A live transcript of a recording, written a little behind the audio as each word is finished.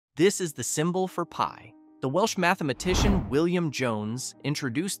This is the symbol for pi. The Welsh mathematician William Jones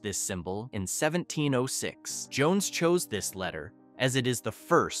introduced this symbol in 1706. Jones chose this letter as it is the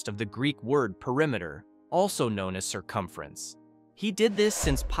first of the Greek word perimeter, also known as circumference. He did this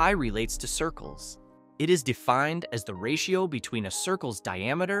since pi relates to circles. It is defined as the ratio between a circle's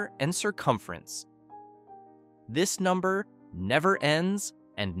diameter and circumference. This number never ends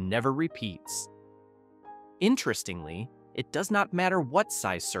and never repeats. Interestingly, it does not matter what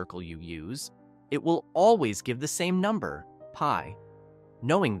size circle you use, it will always give the same number, pi.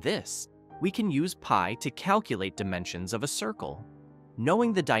 Knowing this, we can use pi to calculate dimensions of a circle.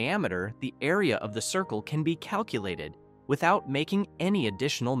 Knowing the diameter, the area of the circle can be calculated without making any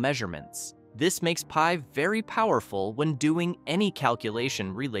additional measurements. This makes pi very powerful when doing any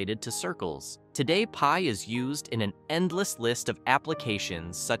calculation related to circles. Today, pi is used in an endless list of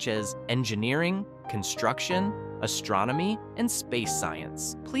applications such as engineering, construction, astronomy, and space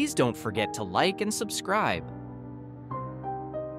science. Please don't forget to like and subscribe.